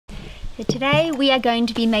So today we are going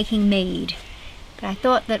to be making mead, but I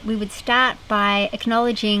thought that we would start by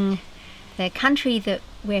acknowledging the country that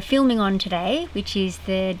we're filming on today, which is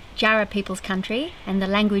the Jara people's country, and the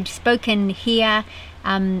language spoken here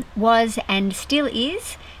was and still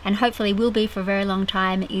is, and hopefully will be for a very long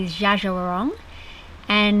time, is Dja-dja-wurrung.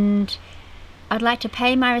 And I'd like to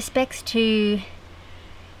pay my respects to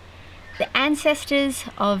the ancestors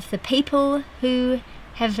of the people who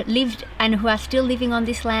have lived and who are still living on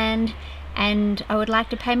this land, and I would like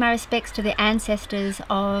to pay my respects to the ancestors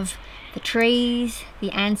of the trees,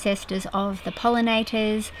 the ancestors of the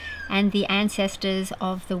pollinators, and the ancestors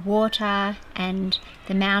of the water and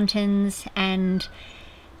the mountains and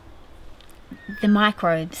the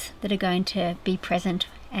microbes that are going to be present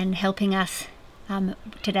and helping us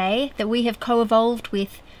today, that we have co-evolved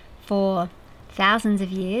with for thousands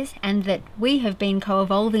of years, and that we have been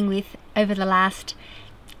co-evolving with over the last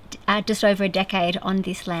just over a decade on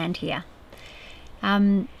this land here.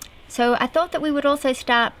 So I thought that we would also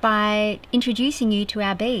start by introducing you to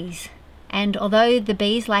our bees. And although the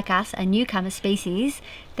bees, like us, are newcomer species,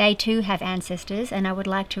 they too have ancestors, and I would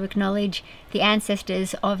like to acknowledge the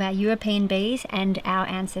ancestors of our European bees and our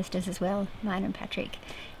ancestors as well, mine and Patrick.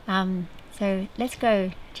 So let's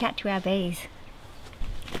go chat to our bees.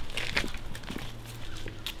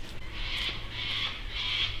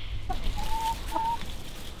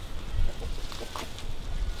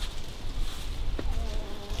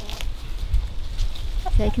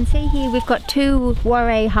 So you can see here we've got two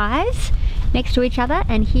Warre hives next to each other,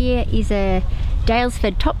 and here is a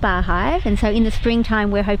Daylesford top bar hive, and so in the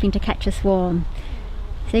springtime we're hoping to catch a swarm.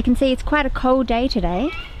 So you can see it's quite a cold day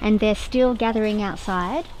today, and they're still gathering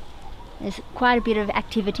outside. There's quite a bit of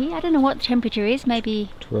activity. I don't know what the temperature is,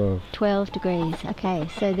 maybe 12 degrees. Okay,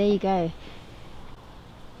 so there you go.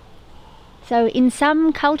 So in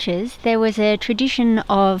some cultures there was a tradition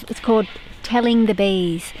of, it's called telling the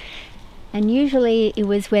bees. And usually it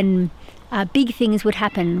was when big things would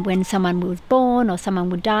happen, when someone was born or someone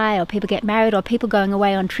would die or people get married or people going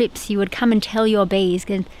away on trips. You would come and tell your bees,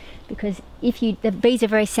 because the bees are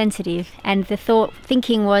very sensitive, and the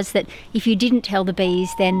thinking was that if you didn't tell the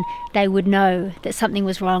bees, then they would know that something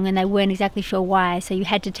was wrong and they weren't exactly sure why, so you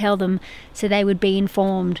had to tell them so they would be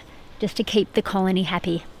informed, just to keep the colony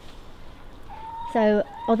happy. So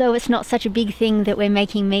although it's not such a big thing that we're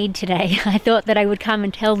making mead today, I thought that I would come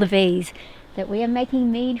and tell the bees that we are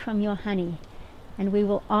making mead from your honey, and we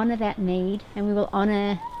will honour that mead, and we will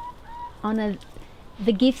honour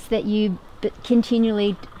the gifts that you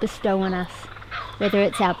continually bestow on us, whether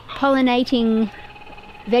it's our pollinating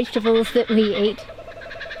vegetables that we eat,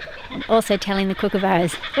 and also telling the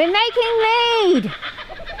kookaburras, we're making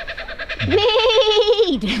mead!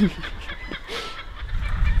 Mead!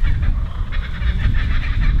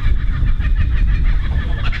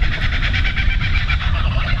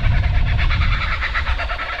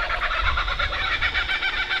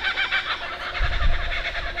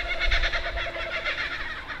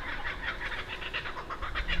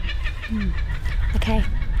 Okay,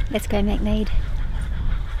 let's go make mead.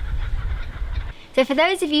 So for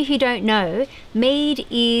those of you who don't know, mead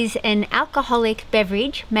is an alcoholic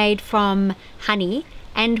beverage made from honey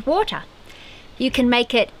and water. You can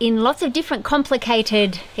make it in lots of different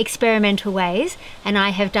complicated experimental ways, and I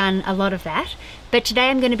have done a lot of that. But today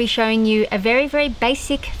I'm going to be showing you a very, very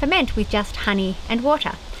basic ferment with just honey and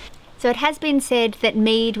water. So it has been said that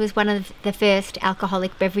mead was one of the first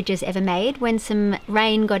alcoholic beverages ever made when some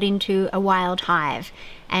rain got into a wild hive,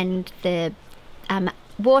 and the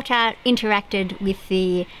water interacted with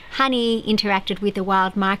the honey, interacted with the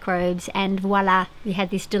wild microbes, and voila, we had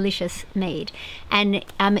this delicious mead. And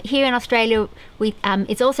here in Australia,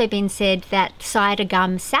 it's also been said that cider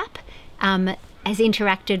gum sap has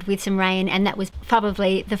interacted with some rain, and that was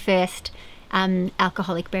probably the first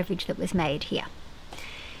alcoholic beverage that was made here.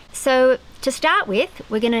 So to start with,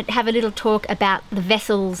 we're going to have a little talk about the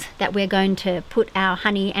vessels that we're going to put our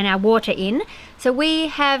honey and our water in. So we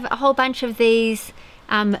have a whole bunch of these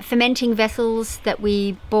fermenting vessels that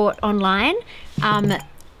we bought online.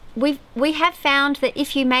 We have found that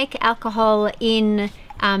if you make alcohol in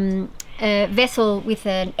a vessel with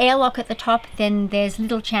an airlock at the top, then there's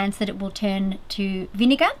little chance that it will turn to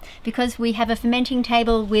vinegar, because we have a fermenting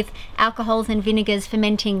table with alcohols and vinegars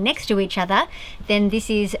fermenting next to each other. Then this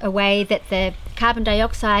is a way that the carbon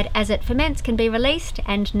dioxide as it ferments can be released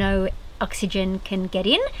and no oxygen can get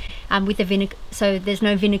in with the vinegar, so there's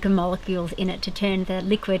no vinegar molecules in it to turn the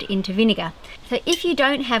liquid into vinegar. So if you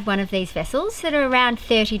don't have one of these vessels that are around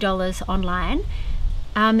 $30 online,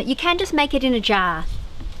 you can just make it in a jar.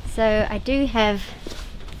 So I do have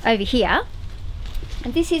over here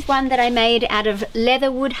And this is one that I made out of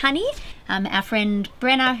leatherwood honey. Our friend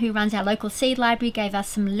Brenna, who runs our local seed library, gave us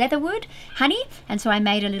some leatherwood honey, and so I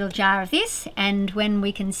made a little jar of this, and when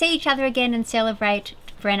we can see each other again and celebrate,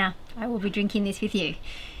 Brenna, I will be drinking this with you.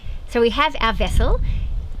 So we have our vessel.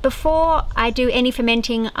 Before I do any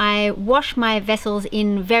fermenting, I wash my vessels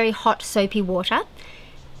in very hot soapy water.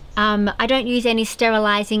 I don't use any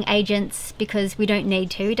sterilizing agents because we don't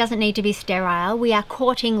need to. It doesn't need to be sterile. We are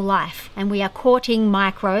courting life, and we are courting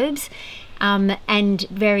microbes and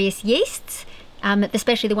various yeasts,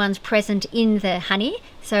 especially the ones present in the honey.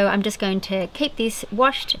 So I'm just going to keep this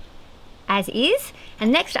washed as is,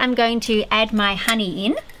 and next I'm going to add my honey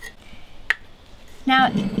in. Now,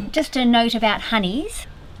 just a note about honeys.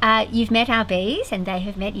 You've met our bees and they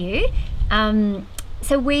have met you.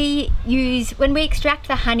 So when we extract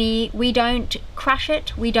the honey, we don't crush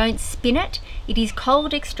it, we don't spin it. It is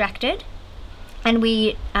cold extracted, and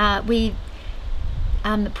we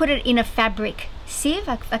put it in a fabric sieve,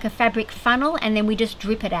 like a fabric funnel, and then we just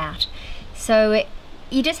drip it out. So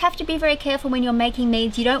you just have to be very careful when you're making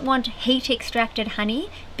meads. You don't want heat extracted honey,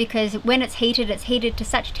 because when it's heated to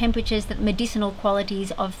such temperatures that the medicinal qualities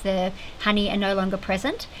of the honey are no longer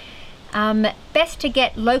present. Best to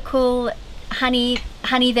get local honey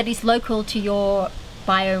that is local to your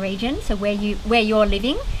bioregion, so where you're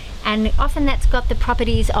living, and often that's got the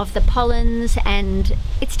properties of the pollens, and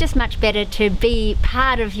it's just much better to be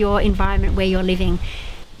part of your environment where you're living.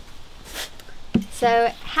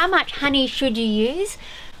 So how much honey should you use?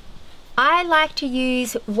 I like to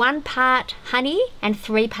use 1 part honey and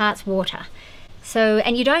 3 parts water. So,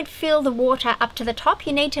 and you don't fill the water up to the top,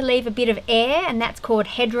 you need to leave a bit of air, and that's called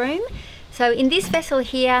headroom. So in this vessel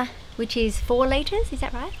here, which is 4 litres, is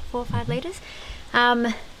that right? 4 or 5 litres.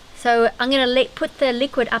 So I'm going to put the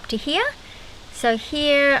liquid up to here. So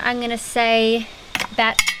here I'm going to say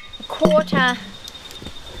about 1/4.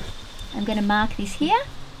 I'm going to mark this here.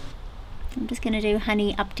 I'm just going to do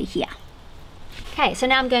honey up to here. Okay, so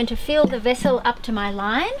now I'm going to fill the vessel up to my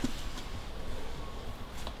line.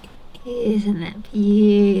 Isn't that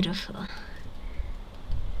beautiful?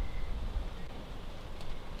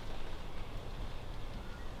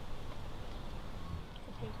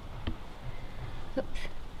 Oops.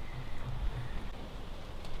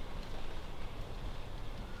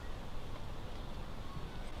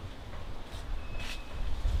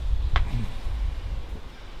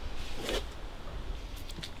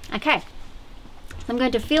 Okay, so I'm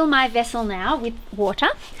going to fill my vessel now with water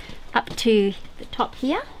up to the top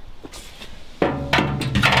here.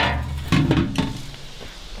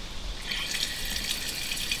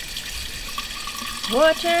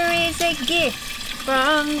 Water is a gift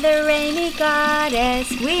from the rainy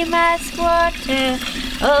goddess. We must water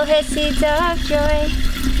all her seeds of joy,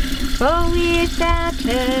 for without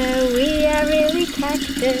her we are really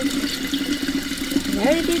cactus.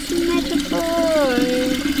 Know this metaphor.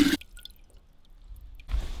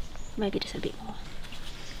 Maybe just a bit more.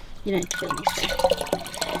 You don't feel me.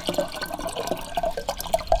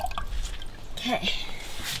 Okay.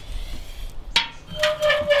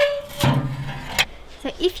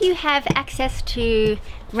 So if you have access to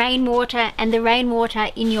rainwater and the rainwater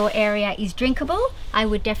in your area is drinkable, I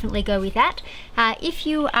would definitely go with that. If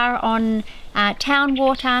you are on town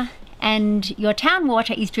water and your town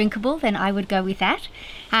water is drinkable, then I would go with that.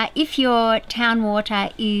 If your town water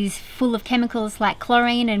is full of chemicals like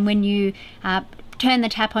chlorine, and when you turn the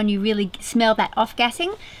tap on you really smell that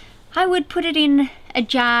off-gassing, I would put it in a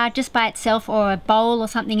jar just by itself, or a bowl or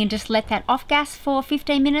something, and just let that off-gas for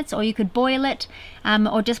 15 minutes, or you could boil it,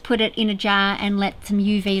 or just put it in a jar and let some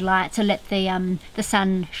UV light, so let the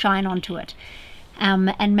sun shine onto it.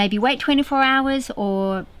 And maybe wait 24 hours,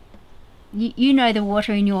 or you know the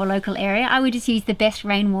water in your local area. I would just use the best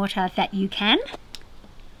rainwater that you can.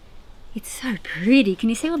 It's so pretty. Can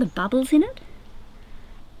you see all the bubbles in it?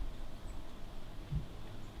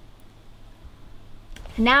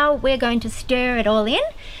 Now we're going to stir it all in.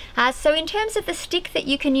 So in terms of the stick that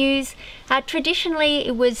you can use, traditionally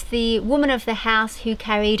it was the woman of the house who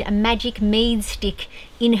carried a magic mead stick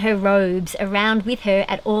in her robes around with her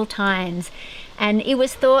at all times. And it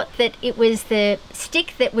was thought that it was the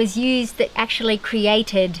stick that was used that actually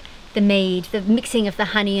created the mead, the mixing of the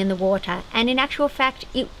honey and the water. And in actual fact,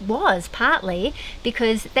 it was partly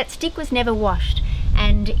because that stick was never washed,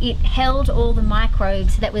 and it held all the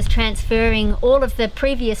microbes that was transferring all of the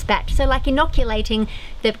previous batch. So like inoculating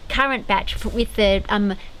the current batch with the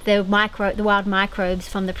wild microbes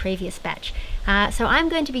from the previous batch. So I'm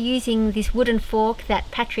going to be using this wooden fork that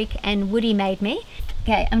Patrick and Woody made me.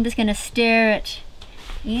 Okay, I'm just going to stir it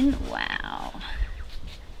in. Wow.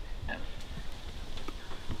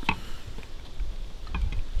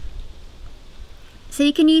 So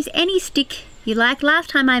you can use any stick you like. Last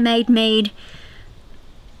time I made mead,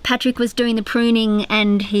 Patrick was doing the pruning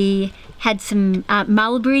and he had some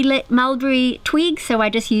mulberry twigs, so I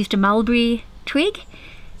just used a mulberry twig.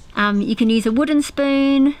 You can use a wooden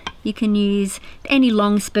spoon, you can use any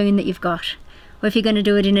long spoon that you've got, or if you're going to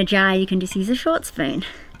do it in a jar you can just use a short spoon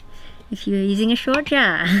if you're using a short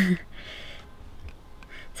jar.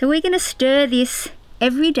 So we're going to stir this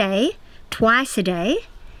every day, twice a day,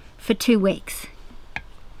 for 2 weeks.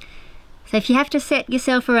 So if you have to set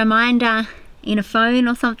yourself a reminder in a phone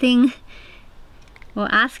or something, or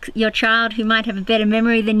ask your child who might have a better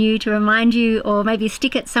memory than you to remind you, or maybe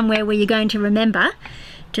stick it somewhere where you're going to remember,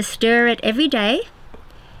 to stir it every day.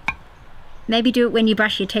 Maybe do it when you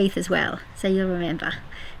brush your teeth as well, so you'll remember.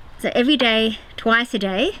 So every day, twice a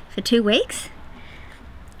day for 2 weeks,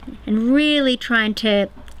 and really trying to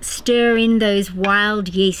stir in those wild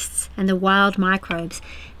yeasts and the wild microbes,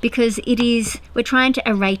 because we're trying to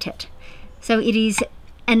aerate it. So it is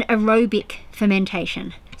an aerobic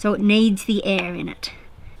fermentation, so it needs the air in it.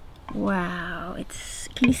 Wow,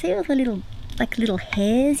 can you see all the little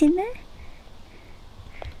hairs in there?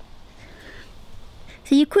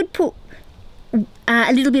 So you could put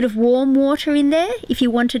a little bit of warm water in there if you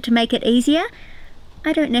wanted to make it easier.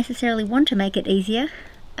 I don't necessarily want to make it easier.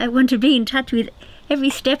 I want to be in touch with every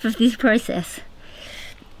step of this process.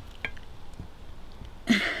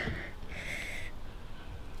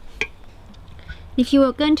 If you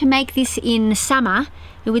were going to make this in summer,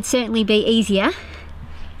 it would certainly be easier.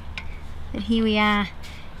 But here we are,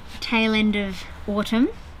 tail end of autumn,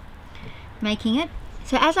 making it.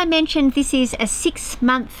 So as I mentioned, this is a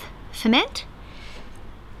 6-month ferment.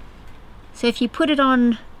 So if you put it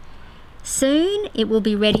on soon, it will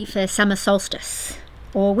be ready for summer solstice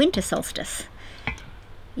or winter solstice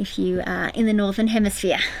if you are in the northern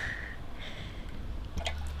hemisphere.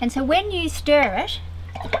 And so when you stir it,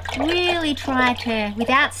 really try to,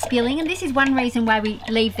 without spilling, and this is one reason why we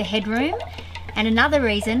leave the headroom, and another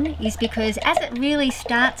reason is because as it really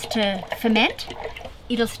starts to ferment,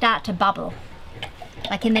 it'll start to bubble.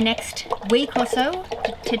 Like in the next week or so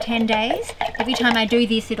to 10 days, every time I do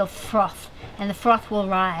this it'll froth, and the froth will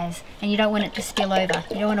rise, and you don't want it to spill over.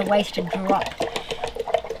 You don't want to waste a drop.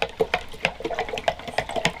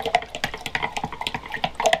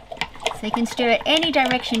 So you can stir it any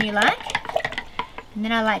direction you like, and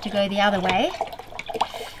then I like to go the other way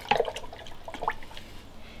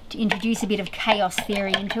to introduce a bit of chaos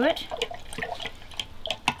theory into it.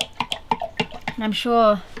 And I'm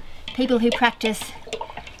sure people who practice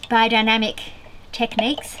biodynamic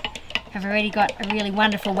techniques have already got a really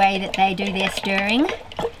wonderful way that they do their stirring.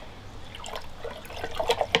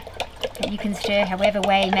 But you can stir however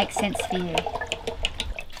way makes sense for you.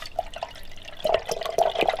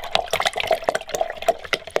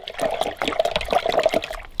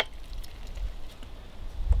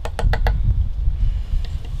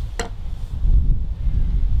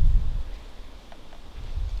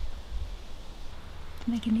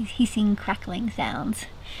 Making these hissing, crackling sounds.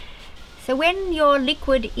 So when your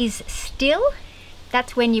liquid is still,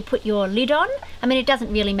 that's when you put your lid on. I mean, it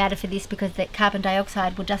doesn't really matter for this because the carbon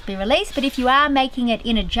dioxide will just be released, but if you are making it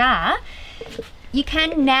in a jar, you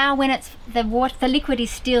can now, when the liquid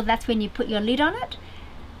is still, that's when you put your lid on it.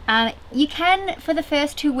 You can, for the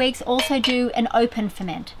first 2 weeks, also do an open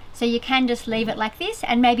ferment. So you can just leave it like this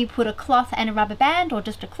and maybe put a cloth and a rubber band or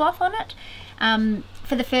just a cloth on it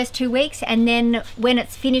for the first 2 weeks, and then when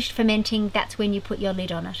it's finished fermenting, that's when you put your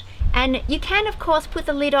lid on it. And you can of course put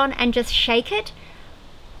the lid on and just shake it.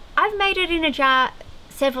 I've made it in a jar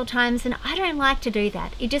several times and I don't like to do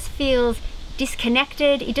that. It just feels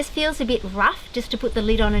disconnected. It just feels a bit rough just to put the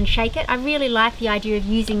lid on and shake it. I really like the idea of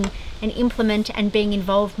using an implement and being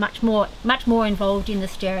involved, much more involved in the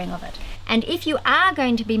stirring of it. And if you are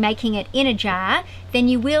going to be making it in a jar, then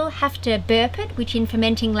you will have to burp it, which in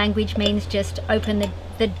fermenting language means just open the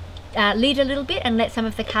lid a little bit and let some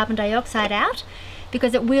of the carbon dioxide out,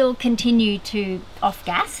 because it will continue to off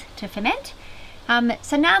gas to ferment.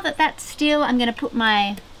 So now that that's still, I'm going to put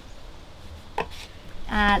my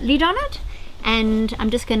lid on it, and I'm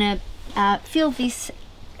just going to fill this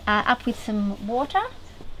up with some water.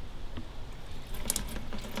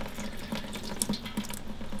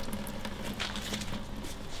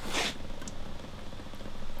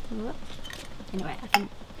 Anyway, I can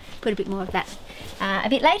put a bit more of that a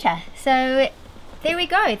bit later. So there we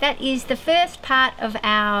go. That is the first part of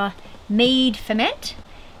our mead ferment,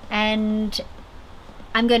 and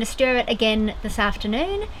I'm going to stir it again this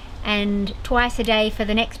afternoon and twice a day for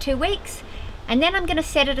the next 2 weeks, and then I'm going to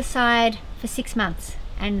set it aside for 6 months,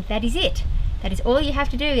 and that is it. That is all you have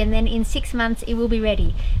to do, and then in 6 months it will be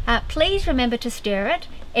ready. Please remember to stir it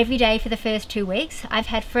every day for the first 2 weeks. I've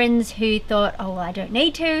had friends who thought, oh, well, I don't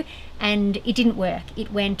need to, and it didn't work.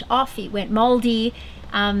 It went off, it went moldy.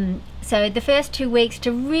 So the first 2 weeks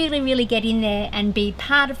to really get in there and be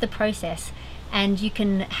part of the process. And you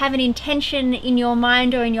can have an intention in your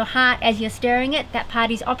mind or in your heart as you're stirring it. That part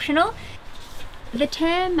is optional. The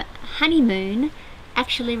term honeymoon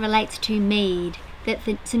actually relates to mead. That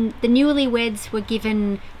the newlyweds were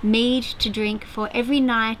given mead to drink for every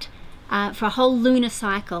night for a whole lunar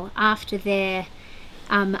cycle after they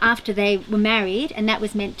were married, and that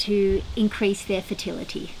was meant to increase their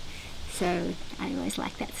fertility. So I always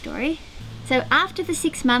like that story. So after the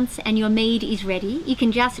 6 months and your mead is ready, you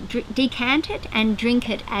can just decant it and drink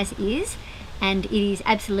it as is, and it is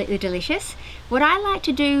absolutely delicious. What I like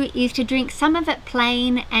to do is to drink some of it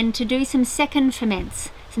plain and to do some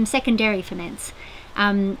secondary ferments.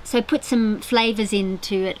 So put some flavors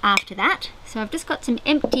into it after that. So I've just got some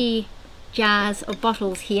empty jars or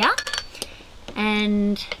bottles here,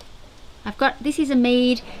 and this is a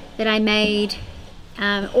mead that I made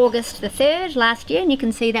August the 3rd last year, and you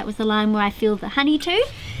can see that was the line where I filled the honey to.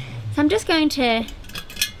 So I'm just going to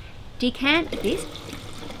decant this.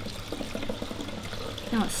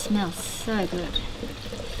 Oh, it smells so good.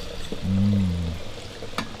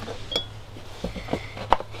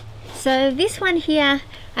 So this one here,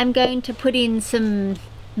 I'm going to put in some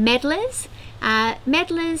medlars.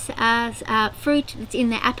 Medlars are fruit that's in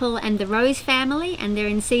the apple and the rose family, and they're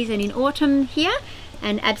in season in autumn here,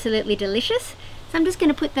 and absolutely delicious. So I'm just going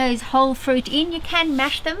to put those whole fruit in. You can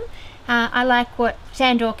mash them. I like what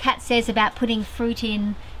Sandor Cat says about putting fruit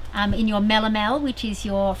in your melomel, which is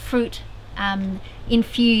your fruit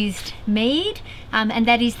infused mead, and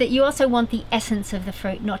that is that you also want the essence of the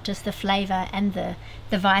fruit, not just the flavor and the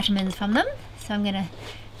vitamins from them. So I'm going to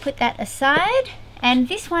put that aside, and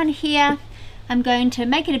this one here I'm going to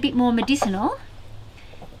make it a bit more medicinal,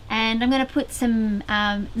 and I'm going to put some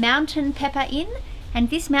mountain pepper in. And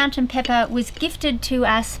this mountain pepper was gifted to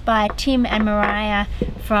us by Tim and Mariah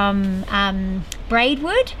from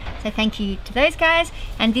Braidwood, so thank you to those guys.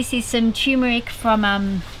 And this is some turmeric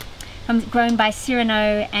from grown by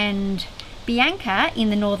Cyrano and Bianca in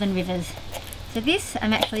the Northern Rivers. So this,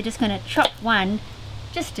 I'm actually just going to chop one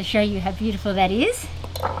just to show you how beautiful that is.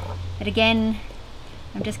 But again,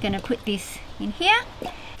 I'm just going to put this in here.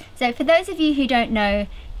 So for those of you who don't know,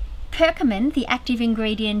 curcumin, the active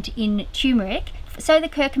ingredient in turmeric, so the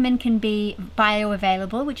curcumin can be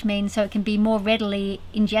bioavailable, which means so it can be more readily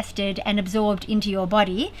ingested and absorbed into your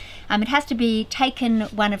body. It has to be taken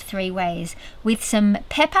one of 3 ways: with some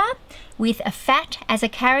pepper, with a fat as a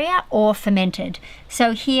carrier, or fermented.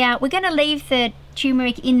 So here we're going to leave the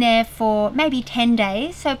turmeric in there for maybe 10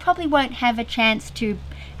 days, so probably won't have a chance to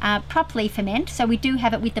properly ferment. So we do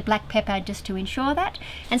have it with the black pepper just to ensure that.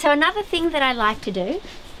 And so another thing that I like to do,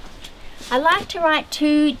 I like to write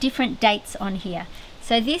 2 different dates on here.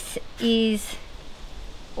 So this is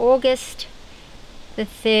August the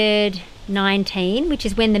 3rd, 19, which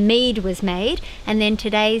is when the mead was made, and then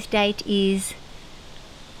today's date is...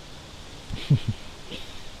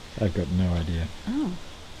 I've got no idea. Oh.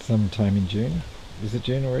 Sometime in June? Is it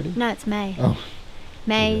June already? No, it's May. Oh.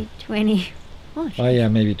 May 20... Oh yeah,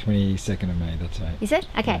 maybe 22nd of May, that's right. Is it?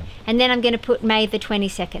 Okay. Yeah. And then I'm going to put May the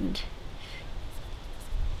 22nd.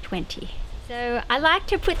 20. So I like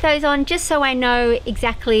to put those on just so I know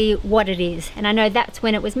exactly what it is, and I know that's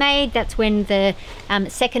when it was made, that's when the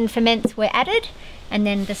second ferments were added, and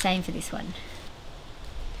then the same for this one.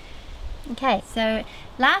 Okay, so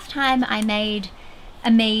last time I made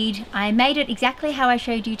a mead, I made it exactly how I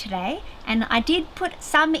showed you today, and I did put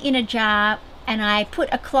some in a jar and I put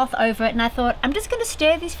a cloth over it, and I thought I'm just going to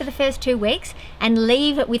stir this for the first 2 weeks and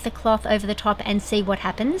leave it with the cloth over the top and see what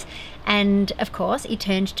happens. And of course it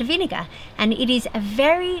turned to vinegar, and it is a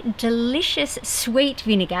very delicious sweet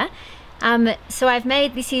vinegar. So I've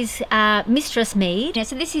made, this is Mistress Mead.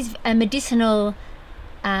 So this is a medicinal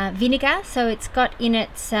vinegar, so it's got in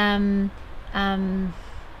it some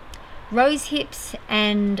rose hips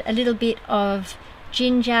and a little bit of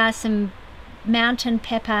ginger, some mountain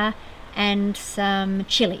pepper and some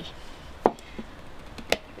chili. So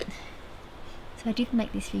I did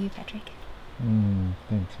make this for you, Patrick.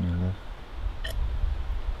 Thanks, my love.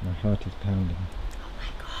 My heart is pounding. Oh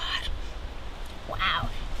my god. Wow.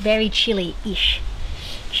 Very chili-ish.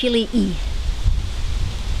 Chili-y.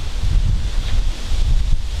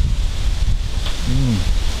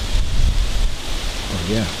 Oh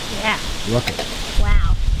yeah. Yeah. Rocket.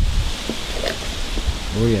 Wow.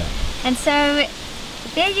 Oh yeah. And so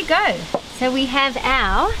there you go. So we have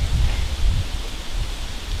our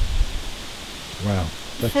Wow.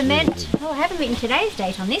 That's ferment. really good. Oh, I haven't written today's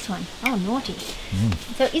date on this one. Oh, naughty.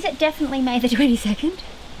 Mm. So is it definitely May the 22nd?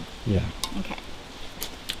 Yeah. Okay.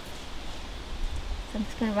 So I'm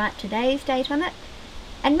just going to write today's date on it.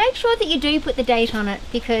 And make sure that you do put the date on it,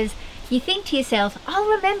 because you think to yourself, I'll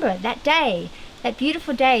remember that day, that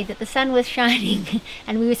beautiful day that the sun was shining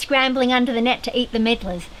and we were scrambling under the net to eat the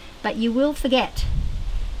medlars. But you will forget.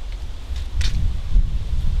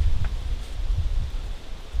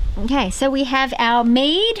 Okay, so we have our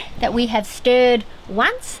mead that we have stirred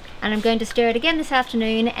once, and I'm going to stir it again this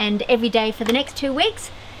afternoon and every day for the next 2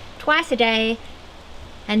 weeks, twice a day,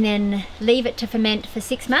 and then leave it to ferment for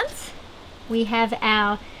 6 months. We have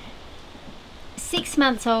our 6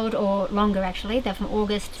 months old, or longer actually, they're from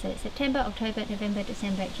August, so September, October, November,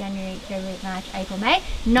 December, January, February, March, April, May,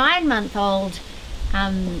 9-month-old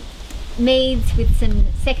meads with some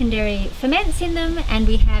secondary ferments in them, and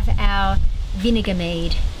we have our vinegar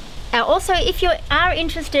mead. Also, if you are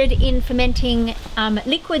interested in fermenting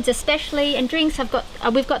liquids especially, and drinks,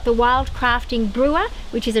 we've got the Wild Crafting Brewer,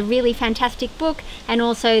 which is a really fantastic book, and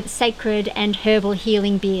also the Sacred and Herbal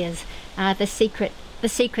Healing Beers, the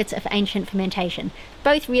Secrets of Ancient Fermentation.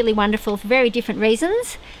 Both really wonderful for very different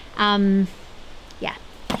reasons.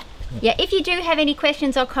 Yeah, if you do have any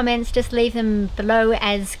questions or comments, just leave them below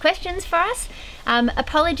as questions for us.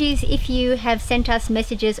 Apologies if you have sent us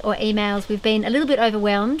messages or emails. We've been a little bit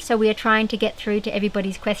overwhelmed, so we are trying to get through to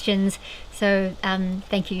everybody's questions. So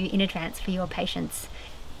thank you in advance for your patience.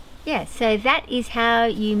 Yeah, so that is how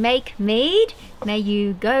you make mead. May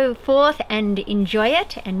you go forth and enjoy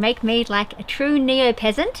it and make mead like a true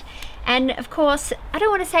neo-peasant. And of course, I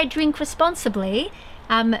don't want to say drink responsibly,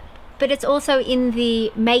 but it's also in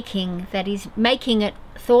the making, that is making it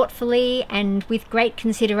thoughtfully and with great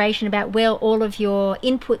consideration about where all of your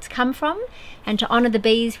inputs come from, and to honour the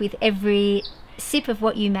bees with every sip of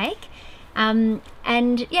what you make. And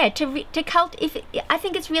yeah, I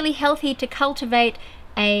think it's really healthy to cultivate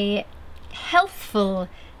a healthful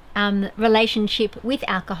relationship with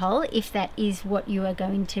alcohol, if that is what you are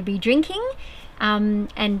going to be drinking,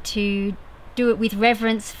 and to do it with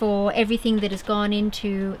reverence for everything that has gone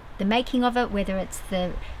into the making of it, whether it's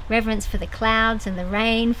the reverence for the clouds and the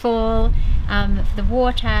rainfall, for the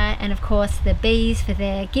water, and of course the bees for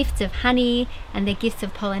their gifts of honey and their gifts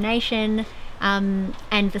of pollination, and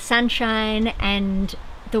the sunshine and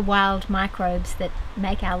the wild microbes that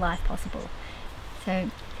make our life possible.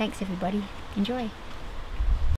 So thanks everybody, enjoy.